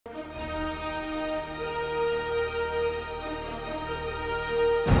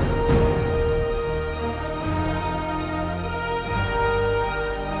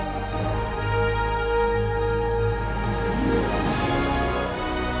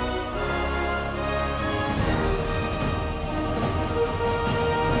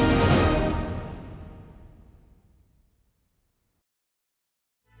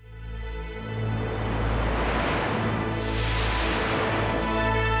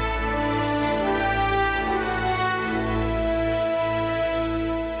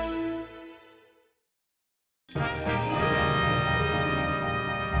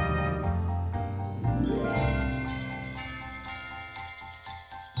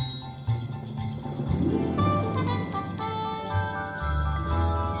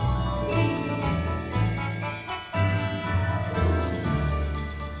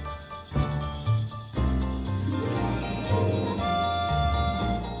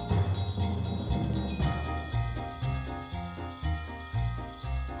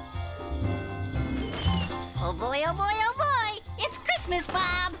boy, oh boy, oh boy! It's Christmas,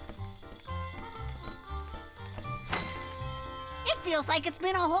 Bob! It feels like it's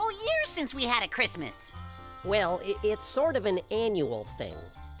been a whole year since we had a Christmas. Well, it's sort of an annual thing.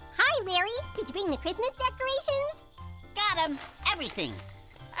 Hi, Larry. Did you bring the Christmas decorations? Got 'em. Everything.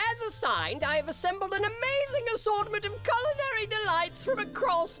 As assigned, I have assembled an amazing assortment of culinary delights from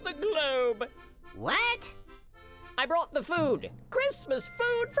across the globe. What? I brought the food. Christmas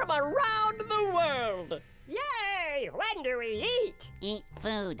food from around the world. Yay! When do we eat? Eat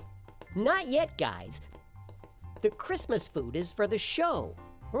food. Not yet, guys. The Christmas food is for the show.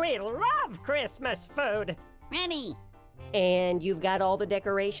 We love Christmas food. Ready. And you've got all the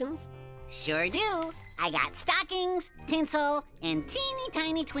decorations? Sure do. I got stockings, tinsel, and teeny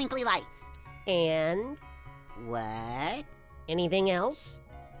tiny twinkly lights. And What? anything else?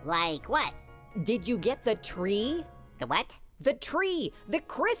 Like what? Did you get the tree? The what? The tree! The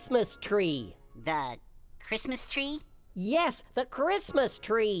Christmas tree! The Christmas tree? Yes, the Christmas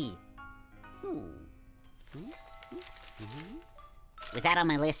tree! Was that on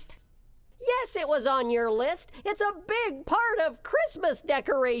my list? Yes, it was on your list. It's a big part of Christmas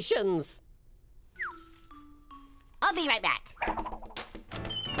decorations. I'll be right back.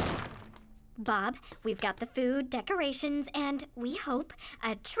 Bob, we've got the food, decorations, and, we hope,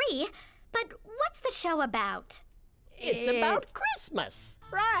 a tree. But what's the show about? It's about Christmas.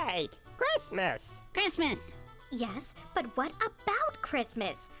 Right, Christmas. Christmas. Yes, but what about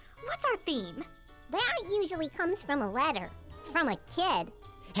Christmas? What's our theme? That usually comes from a letter. From a kid.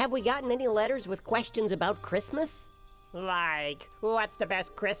 Have we gotten any letters with questions about Christmas? Like, what's the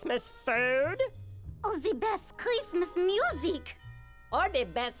best Christmas food? Oh, the best Christmas music! Or the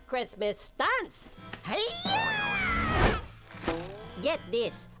best Christmas stunts? Get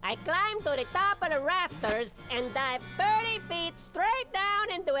this. I climbed to the top of the rafters and dived 30 feet straight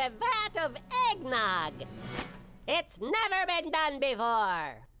down into a vat of eggnog. It's never been done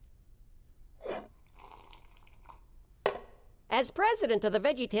before. As president of the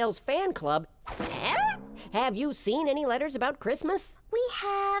Veggietales fan club, have you seen any letters about Christmas? We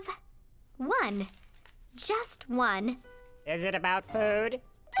have one. Just one. Is it about food?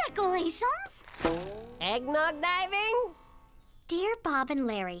 Decorations? Eggnog diving? Dear Bob and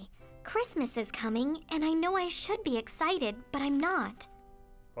Larry, Christmas is coming, and I know I should be excited, but I'm not.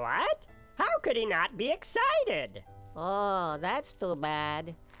 What? How could he not be excited? Oh, that's too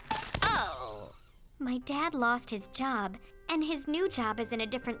bad. Oh! My dad lost his job, and his new job is in a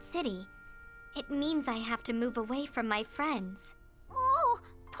different city. It means I have to move away from my friends. Oh,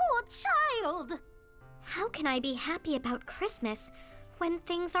 poor child! How can I be happy about Christmas when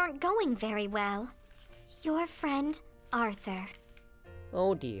things aren't going very well? Your friend, Arthur.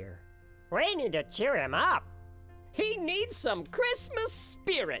 Oh dear. We need to cheer him up. He needs some Christmas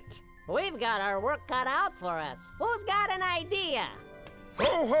spirit. We've got our work cut out for us. Who's got an idea?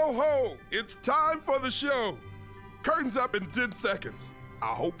 Ho, ho, ho! It's time for the show. Curtains up in 10 seconds. I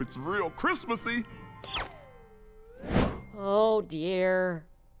hope it's real Christmassy. Oh dear.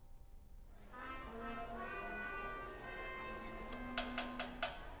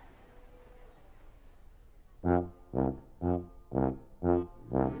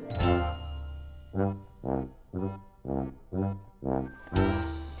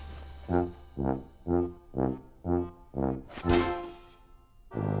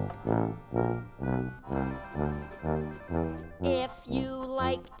 If you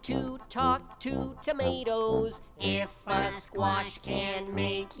like to talk to tomatoes, if a squash can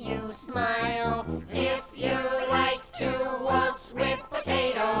make you smile, if you like to waltz with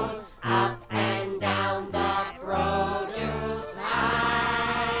potatoes, up and down the produce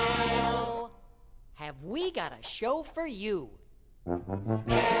aisle. Have we got a show for you?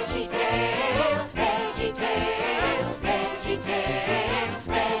 Veggietales, Veggietales, Veggietales,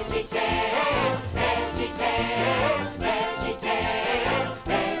 Veggietales, Veggietales, Veggietales,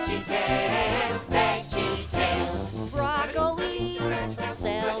 Veggietales, Veggietales. Broccoli,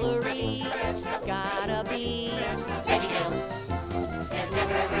 celery, gotta be Veggietales. There's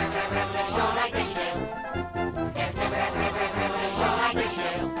never a show like Veggietales. There's never a show like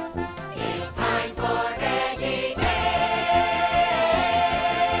Veggietales. It's time for Veggietales.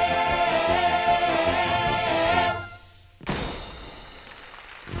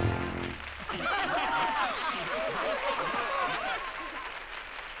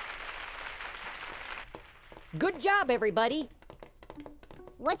 Good job, everybody.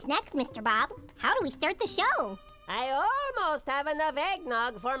 What's next, Mr. Bob? How do we start the show? I almost have enough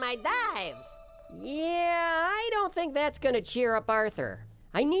eggnog for my dive. Yeah, I don't think that's gonna cheer up Arthur.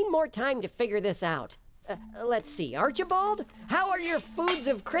 I need more time to figure this out. Let's see, Archibald, how are your foods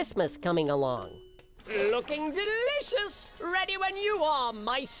of Christmas coming along? Looking delicious! Ready when you are,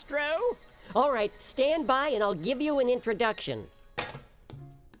 maestro! All right, stand by and I'll give you an introduction.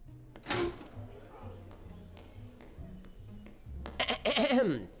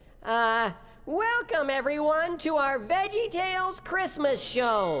 Welcome everyone to our Veggietales Christmas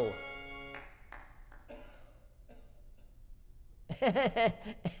show!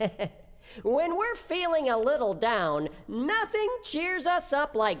 When we're feeling a little down, nothing cheers us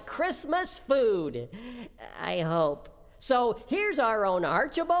up like Christmas food. I hope. So here's our own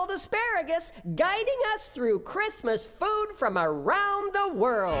Archibald Asparagus guiding us through Christmas food from around the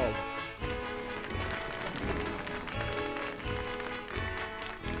world.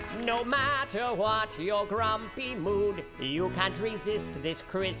 No matter what your grumpy mood, you can't resist this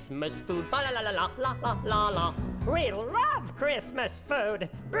Christmas food. Fa la la la la la la la. We love Christmas food.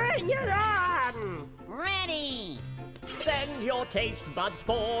 Bring it on! Ready! Send your taste buds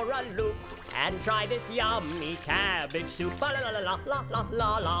for a loop and try this yummy cabbage soup. Fa la la la la la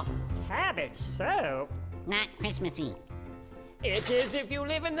la la. Cabbage soup? Not Christmassy. It is if you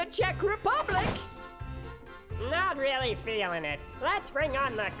live in the Czech Republic. Not really feeling it. Let's bring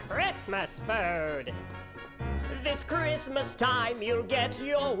on the Christmas food. This Christmas time you'll get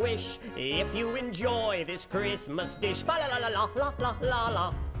your wish if you enjoy this Christmas dish. Fa la la la la la la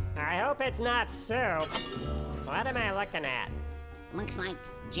la. I hope it's not soup. What am I looking at? Looks like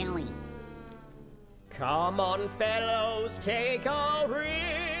jelly. Come on, fellows, take a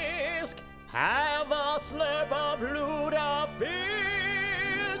risk. Have a slurp of lutefisk.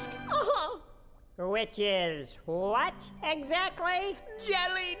 Which is what exactly?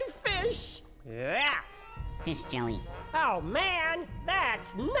 Jellied fish. Yeah. Fish jelly. Oh man,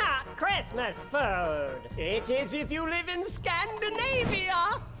 that's not Christmas food. It is if you live in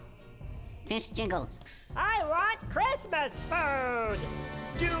Scandinavia. Fish jiggles. I want Christmas food.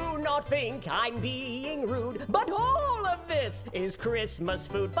 Do not think I'm being rude, but all of this is Christmas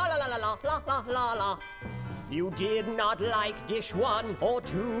food. Fa la la la la la la la. You did not like dish 1 or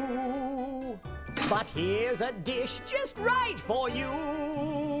 2, but here's a dish just right for you.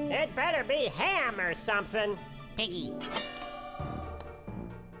 It better be ham or something. Piggy.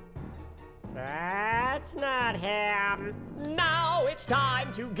 That's not ham. Now it's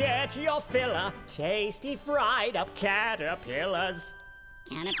time to get your filler. Tasty fried up caterpillars.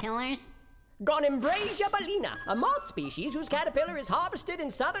 Caterpillars? Gonimbrasia ballina, a moth species whose caterpillar is harvested in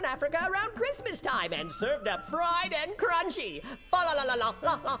southern Africa around Christmas time and served up fried and crunchy. Fa la la la la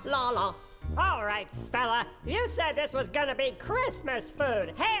la la la la. All right, fella, you said this was gonna be Christmas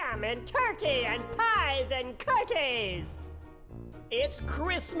food. Ham and turkey and pies and cookies. It's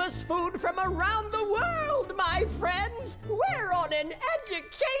Christmas food from around the world, my friends. We're on an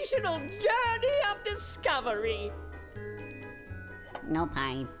educational journey of discovery. No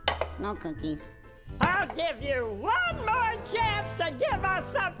pies. No cookies. I'll give you one more chance to give us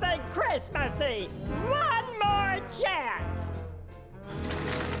something Christmassy. One more chance.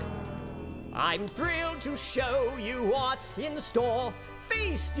 I'm thrilled to show you what's in store.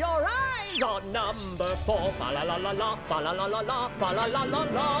 Feast your eyes on number 4. Fa la la la la, fa la la la la, fa la la la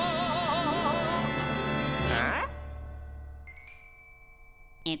la. Huh?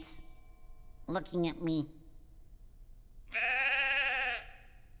 It's looking at me.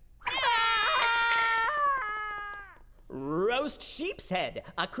 Roast sheep's head,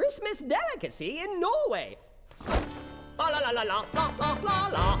 a Christmas delicacy in Norway. Fa la la la la la la la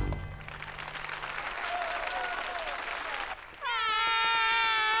la.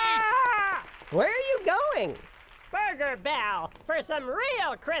 Where are you going? Burger Bell for some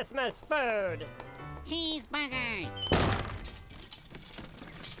real Christmas food. Cheeseburgers.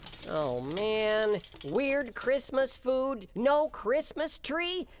 Oh man, weird Christmas food, no Christmas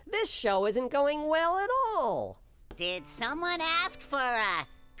tree? This show isn't going well at all. Did someone ask for a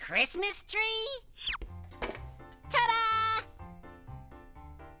Christmas tree? Ta-da!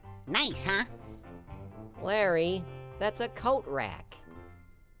 Nice, huh? Larry, that's a coat rack.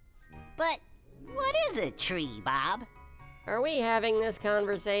 But what is a tree, Bob? Are we having this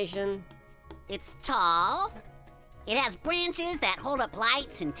conversation? It's tall. It has branches that hold up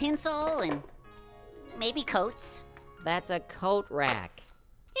lights and tinsel and maybe coats. That's a coat rack.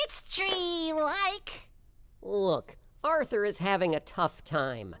 It's tree-like. Look, Arthur is having a tough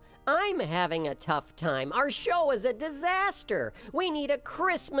time. I'm having a tough time. Our show is a disaster. We need a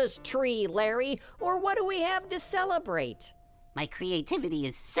Christmas tree, Larry, or what do we have to celebrate? My creativity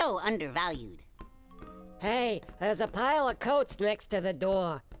is so undervalued. Hey, there's a pile of coats next to the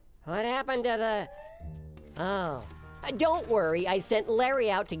door. What happened to the... Oh. Don't worry, I sent Larry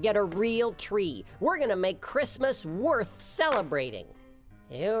out to get a real tree. We're gonna make Christmas worth celebrating.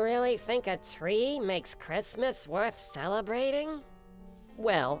 You really think a tree makes Christmas worth celebrating?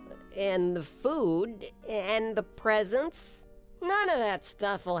 Well, and the food, and the presents? None of that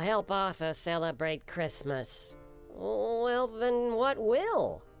stuff will help Arthur celebrate Christmas. Well, then what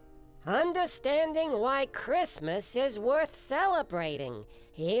will? Understanding why Christmas is worth celebrating,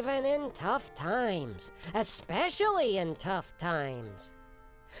 even in tough times, especially in tough times.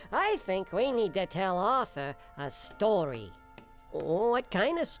 I think we need to tell Arthur a story. What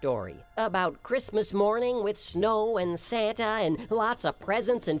kind of story? About Christmas morning with snow and Santa and lots of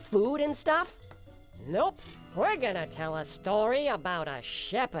presents and food and stuff? Nope. We're gonna tell a story about a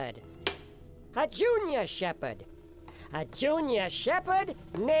shepherd. A junior shepherd. A junior shepherd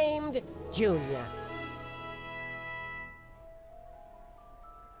named Junior.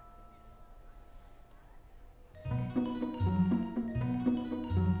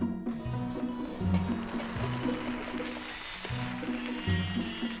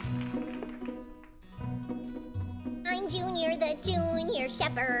 I'm Junior the junior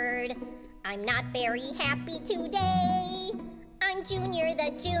shepherd. I'm not very happy today. I'm Junior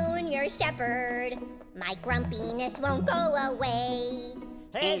the junior shepherd. My grumpiness won't go away.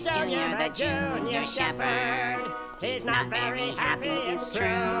 He's Junior the junior shepherd. He's not very happy, it's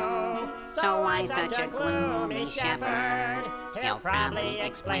true. So why such a gloomy shepherd? He'll probably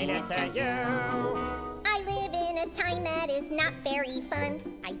explain it to you. I live in a time that is not very fun.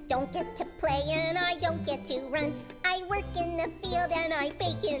 I don't get to play and I don't get to run. I work in the field and I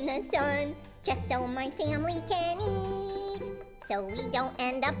bake in the sun, just so my family can eat, so we don't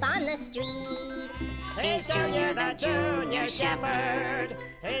end up on the street. He's Junior the junior shepherd.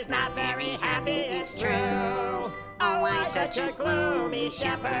 He's not very happy, it's true. Oh, why such a gloomy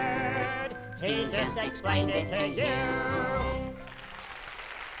shepherd? He just explained it to you.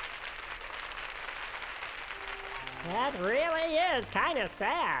 That really is kind of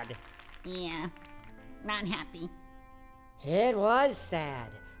sad. Yeah, not happy. It was sad.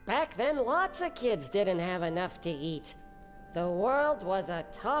 Back then, lots of kids didn't have enough to eat. The world was a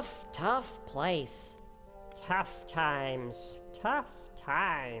tough, tough place. Tough times. Tough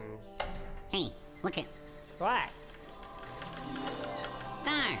times. Hey, look at What?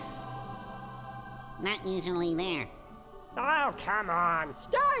 Star. Not usually there. Oh, come on.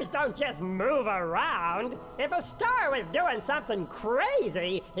 Stars don't just move around. If a star was doing something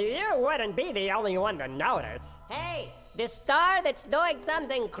crazy, you wouldn't be the only one to notice. Hey, the star that's doing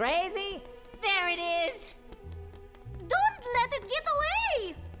something crazy? There it is! Don't let it get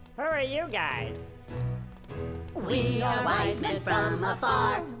away! Who are you guys? We are wise men from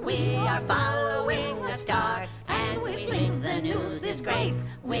afar. We are following a star. And we think the news is great,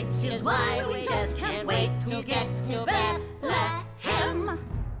 which is why we just can't wait to get to Bethlehem.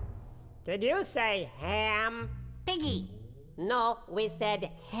 Did you say ham? Piggy. No, we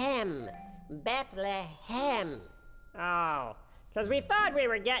said hem. Bethlehem. Oh, because we thought we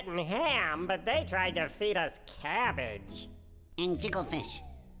were getting ham, but they tried to feed us cabbage. And jigglefish.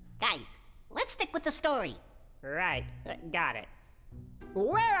 Guys, let's stick with the story. Right, got it.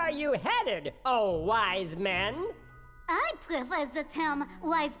 Where are you headed, oh wise men? I prefer the term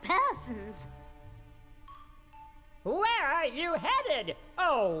wise persons. Where are you headed,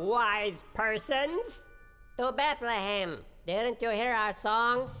 oh wise persons? To Bethlehem. Didn't you hear our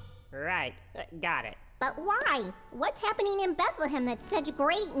song? Right, got it. But why? What's happening in Bethlehem that's such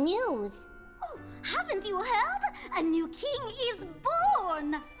great news? Oh, haven't you heard? A new king is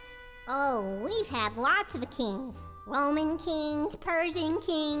born! Oh, we've had lots of kings. Roman kings, Persian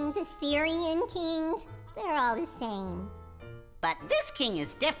kings, Assyrian kings. They're all the same. But this king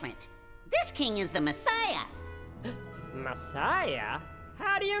is different. This king is the Messiah. Messiah?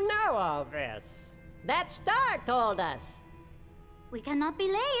 How do you know all this? That star told us. We cannot be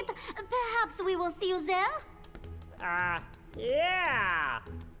late. Perhaps we will see you there? Yeah.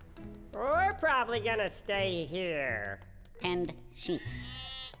 We're probably gonna stay here. Penned sheep.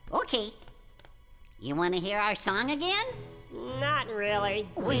 Okay. You want to hear our song again? Not really.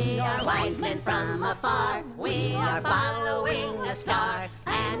 We are wise men from afar. We are following a star.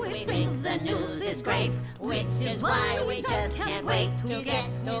 And we think the news is great, which is why we just can't wait to get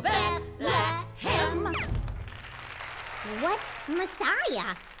to Bethlehem. What's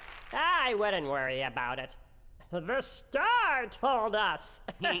Messiah? I wouldn't worry about it. The star told us.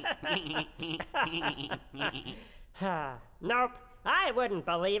 Nope. I wouldn't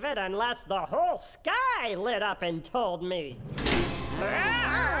believe it unless the whole sky lit up and told me.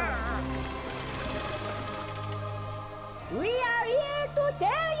 We are here to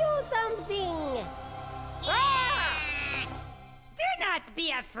tell you something. Do not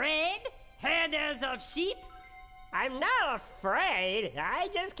be afraid, herders of sheep. I'm not afraid. I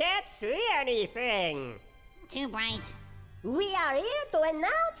just can't see anything. Too bright. We are here to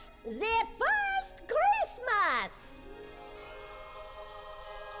announce the first Christmas!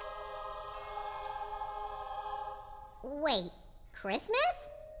 Wait,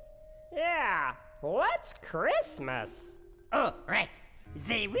 Christmas? Yeah, what's Christmas? Oh, right.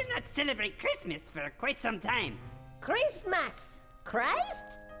 They will not celebrate Christmas for quite some time. Christmas!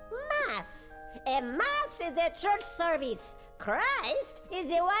 Christ? Mass! A mass is a church service. Christ is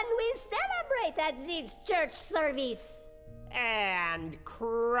the one we celebrate at this church service. And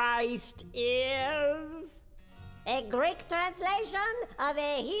Christ is? A Greek translation of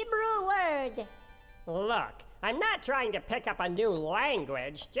a Hebrew word. Look, I'm not trying to pick up a new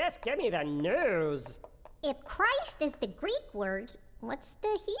language. Just give me the news. If Christ is the Greek word, what's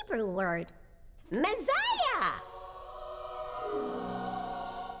the Hebrew word? Messiah!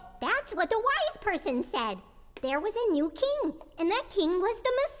 That's what the wise person said. There was a new king, and that king was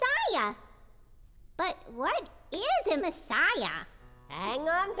the Messiah. But what is a Messiah? Hang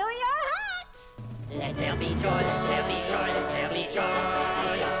on to your hats! Let there be joy, let there be joy, let there be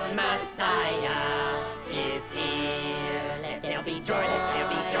joy. Messiah is here. Let there be joy, let there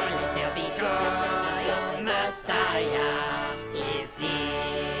be joy, let there be joy. Messiah is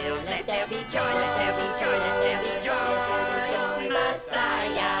here. Let there be joy, let there be joy, let there be joy.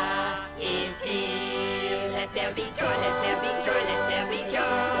 Messiah is here. Let there be joy, let there be joy, let there be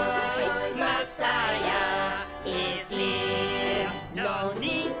joy. Messiah is here. No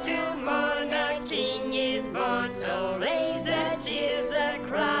need to mourn, the King is born, so raise a cheer, the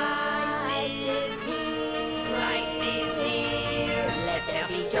Christ is here. Christ is here. Let there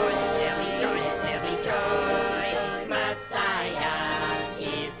be joy, let there be joy, let there be joy. Messiah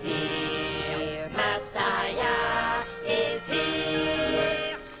is here. Messiah is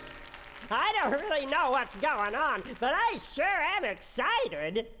here. I don't really know what's going on, but I sure am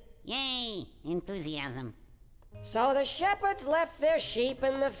excited. Yay, enthusiasm. So the shepherds left their sheep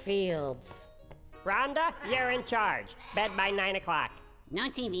in the fields. Rhonda, you're in charge. Bed by 9 o'clock. No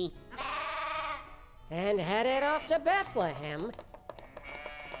TV. And headed off to Bethlehem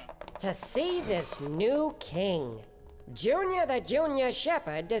to see this new king. Junior the junior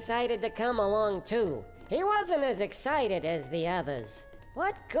shepherd decided to come along too. He wasn't as excited as the others.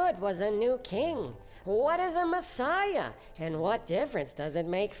 What good was a new king? What is a Messiah? And what difference does it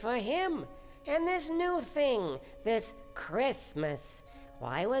make for him? And this new thing, this Christmas,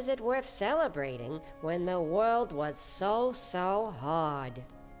 why was it worth celebrating when the world was so hard?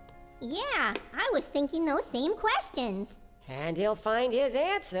 Yeah, I was thinking those same questions. And he'll find his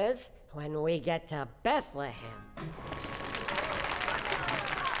answers when we get to Bethlehem.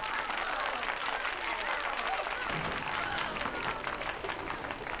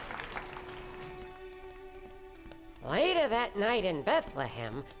 Later that night in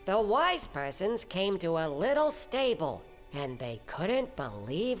Bethlehem, the wise persons came to a little stable, and they couldn't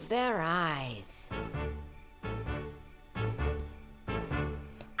believe their eyes.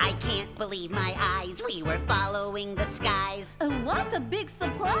 I can't believe my eyes. We were following the skies. What a big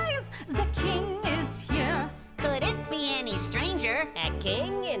surprise! The king is here. Could it be any stranger? A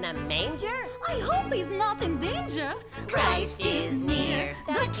king in a manger? I hope he's not in danger. Christ is near.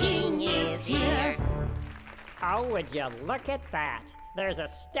 The king is here. Oh, would you look at that? There's a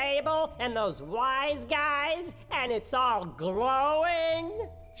stable and those wise guys, and it's all glowing.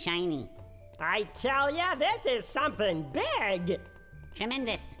 Shiny. I tell ya, this is something big.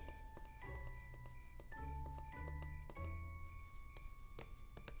 Tremendous.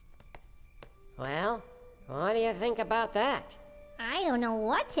 Well, what do you think about that? I don't know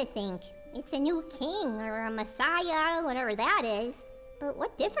what to think. It's a new king or a Messiah, whatever that is. But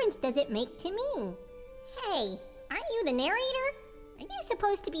what difference does it make to me? Hey, aren't you the narrator? Are you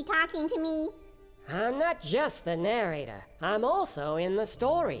supposed to be talking to me? I'm not just the narrator. I'm also in the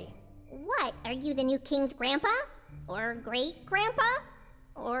story. What, are you the new king's grandpa? Or great-grandpa?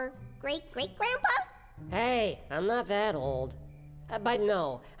 Or great-great-grandpa? Hey, I'm not that old. But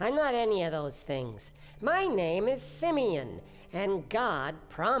no, I'm not any of those things. My name is Simeon, and God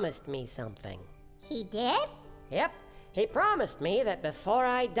promised me something. He did? Yep, he promised me that before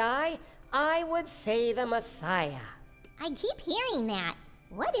I die, I would say the Messiah. I keep hearing that.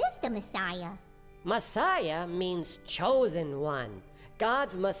 What is the Messiah? Messiah means chosen one.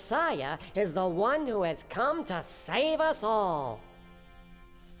 God's Messiah is the one who has come to save us all.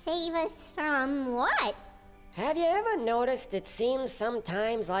 Save us from what? Have you ever noticed it seems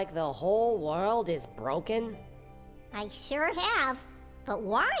sometimes like the whole world is broken? I sure have. But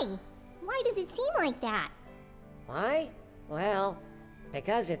why? Why does it seem like that? Why? Well,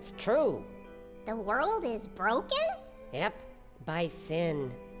 because it's true. The world is broken? Yep, by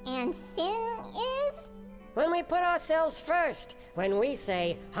sin. And sin is? When we put ourselves first, when we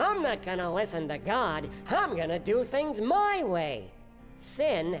say, I'm not gonna listen to God, I'm gonna do things my way.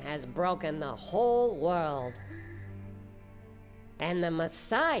 Sin has broken the whole world. And the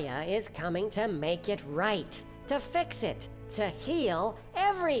Messiah is coming to make it right, to fix it, to heal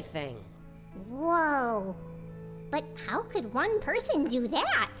everything. Whoa. But how could one person do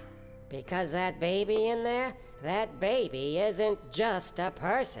that? Because that baby in there, that baby isn't just a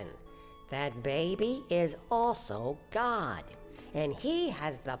person. That baby is also God. And he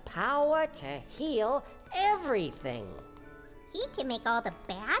has the power to heal everything. He can make all the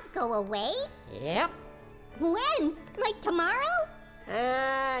bad go away? Yep. When? Like tomorrow?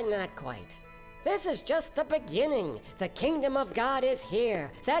 Not quite. This is just the beginning. The kingdom of God is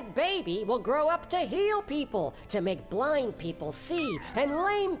here. That baby will grow up to heal people, to make blind people see and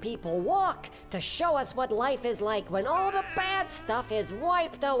lame people walk, to show us what life is like when all the bad stuff is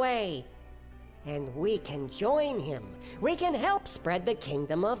wiped away. And we can join him. We can help spread the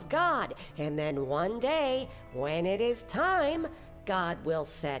kingdom of God. And then one day, when it is time, God will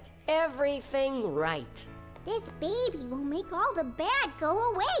set everything right. This baby will make all the bad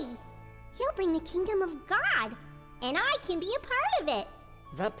go away. He'll bring the kingdom of God, and I can be a part of it.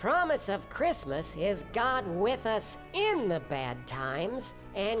 The promise of Christmas is God with us in the bad times,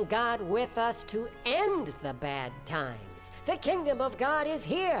 and God with us to end the bad times. The kingdom of God is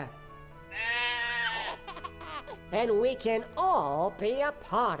here. And we can all be a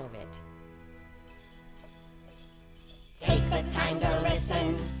part of it. Take the time to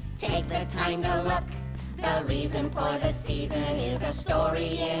listen, take the time to look. The reason for the season is a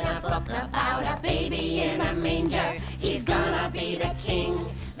story in a book about a baby in a manger. He's gonna be the king.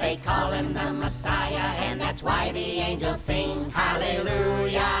 They call him the Messiah, and that's why the angels sing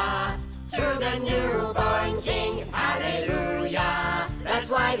Hallelujah to the newborn king. Hallelujah. That's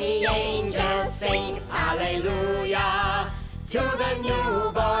why the angels sing Hallelujah to the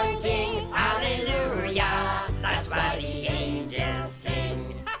newborn king. Hallelujah. That's why the angels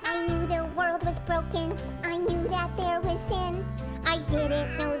sing. I knew the world was broken. I knew that there was sin. I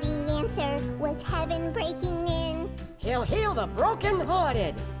didn't know the answer was heaven breaking in. He'll heal the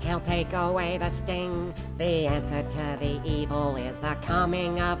broken-hearted. He'll take away the sting. The answer to the evil is the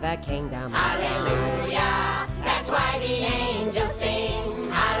coming of the kingdom. Hallelujah. That's why the angels sing.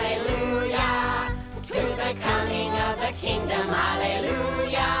 Hallelujah to the coming of the kingdom.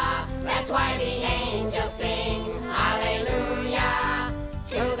 Hallelujah. That's why the angels sing. Hallelujah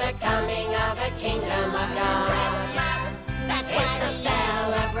to the coming of the kingdom of God. Christmas, that's why it's the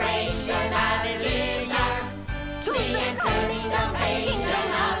celebration of Jesus. To the entering of salvation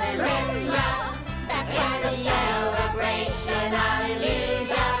of Christmas, that's why the celebration of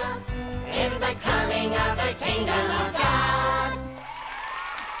Jesus is the coming of the kingdom of God.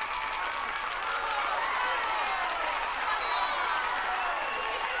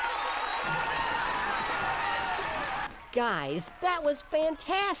 Guys, that was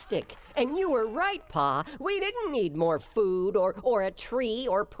fantastic. And you were right, Pa. We didn't need more food or a tree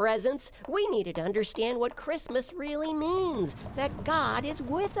or presents. We needed to understand what Christmas really means. That God is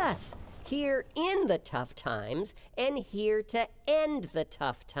with us, here in the tough times and here to end the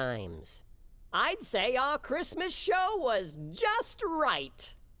tough times. I'd say our Christmas show was just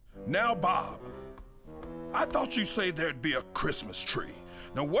right. Now, Bob, I thought you say there'd be a Christmas tree.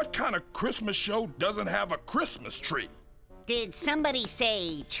 Now, what kind of Christmas show doesn't have a Christmas tree? Did somebody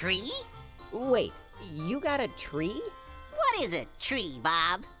say tree? Wait, you got a tree? What is a tree,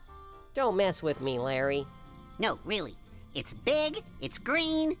 Bob? Don't mess with me, Larry. No, really. It's big, it's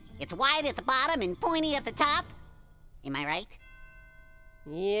green, it's wide at the bottom and pointy at the top. Am I right?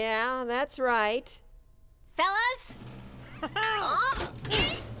 Yeah, that's right. Fellas?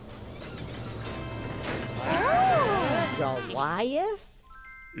 Goliath?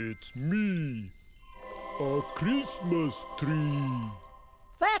 It's me, a Christmas tree.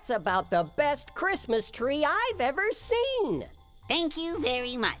 That's about the best Christmas tree I've ever seen. Thank you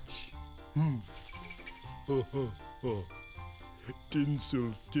very much.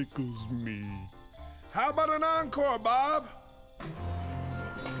 Tinsel tickles me. How about an encore, Bob?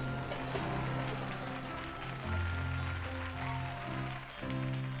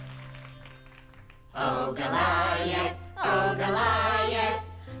 Oh Goliath, how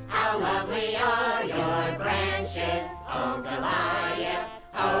lovely are your branches. Oh Goliath,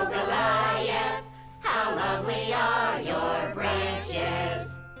 how lovely are your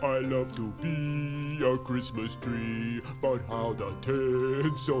branches. I love to be a Christmas tree, but how the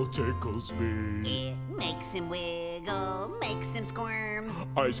tinsel tickles me. It makes him wiggle. squiggle makes him squirm.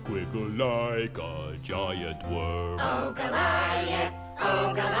 I squiggle like a giant worm. Oh, Goliath,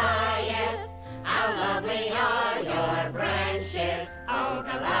 how lovely are your branches. Oh,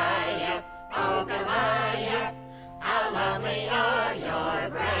 Goliath, how lovely are your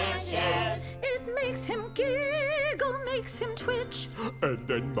branches. It makes him giggle, makes him twitch. And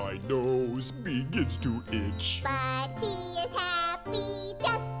then my nose begins to itch. But he is happy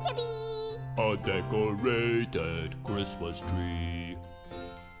just to be A decorated Christmas tree.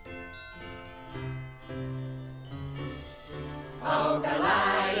 Oh,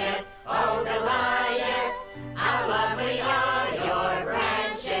 Goliath, how lovely are your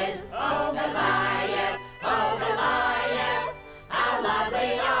branches. Oh, Goliath, how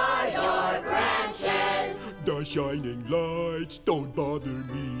lovely are your branches. The shining lights don't bother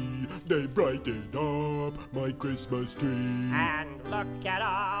me. They brighten up my Christmas tree. And look at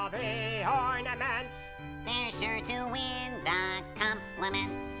all the ornaments. They're sure to win the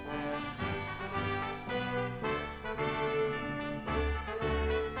compliments.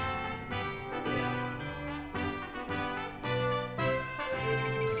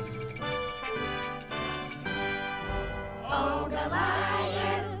 Oh,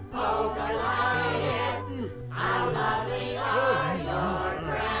 Goliath, how lovely are your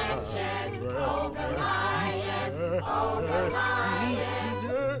branches. Oh, Goliath,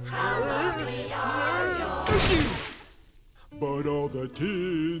 how lovely are your... But all the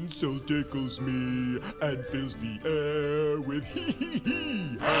tinsel tickles me and fills the air with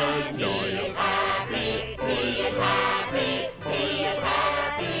hee-hee-hee. And He is happy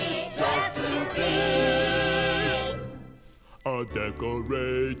just to be. a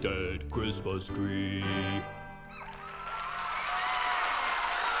decorated Christmas tree.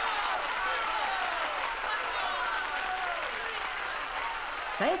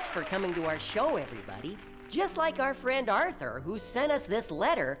 Thanks for coming to our show, everybody. Just like our friend Arthur, who sent us this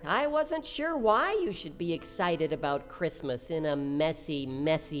letter, I wasn't sure why you should be excited about Christmas in a messy,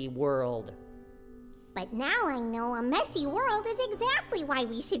 messy world. But now I know a messy world is exactly why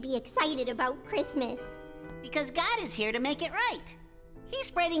we should be excited about Christmas. Because God is here to make it right. He's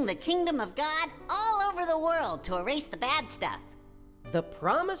spreading the kingdom of God all over the world to erase the bad stuff. The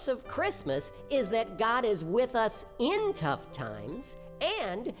promise of Christmas is that God is with us in tough times,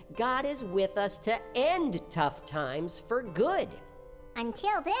 and God is with us to end tough times for good.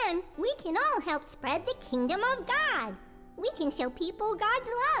 Until then, we can all help spread the kingdom of God. We can show people God's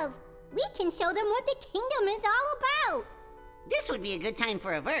love. We can show them what the kingdom is all about. This would be a good time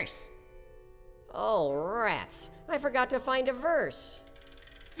for a verse. Oh, rats. I forgot to find a verse.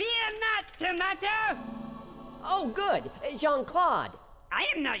 Fear not, Tomato! Oh, good. Jean-Claude. I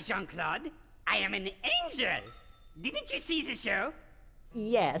am not Jean-Claude. I am an angel. Didn't you see the show?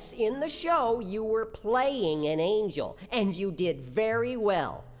 Yes, in the show you were playing an angel, and you did very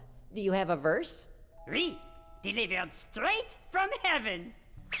well. Do you have a verse? Oui, delivered straight from heaven.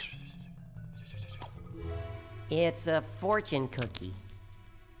 It's a fortune cookie.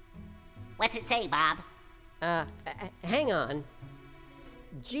 What's it say, Bob? Hang on.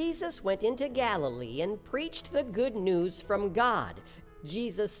 Jesus went into Galilee and preached the good news from God.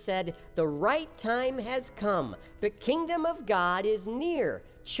 Jesus said, "The right time has come. The kingdom of God is near.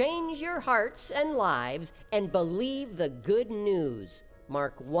 Change your hearts and lives and believe the good news."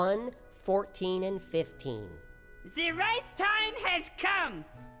 Mark 1:14 and 15. The right time has come.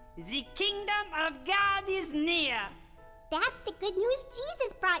 The kingdom of God is near. That's the good news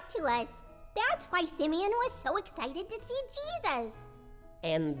Jesus brought to us. That's why Simeon was so excited to see Jesus.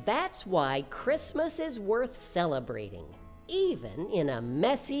 And that's why Christmas is worth celebrating, even in a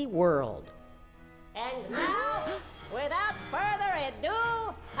messy world. And now, without further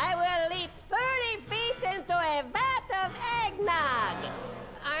ado, I will leap 30 feet into a vat of eggnog.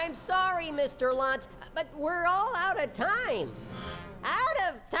 I'm sorry, Mr. Lunt, but we're all out of time. Out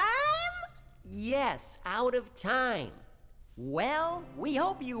of time? Yes, out of time. Well, we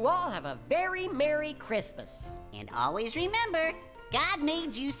hope you all have a very Merry Christmas. And always remember, God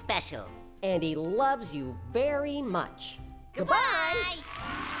made you special. And He loves you very much. Goodbye!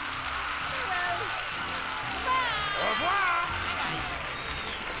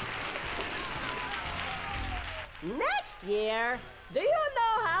 Next year, do you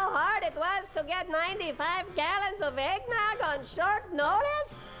know how hard it was to get 95 gallons of eggnog on short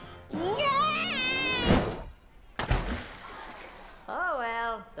notice? Oh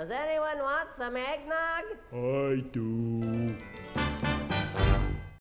well, does anyone want some eggnog? I do.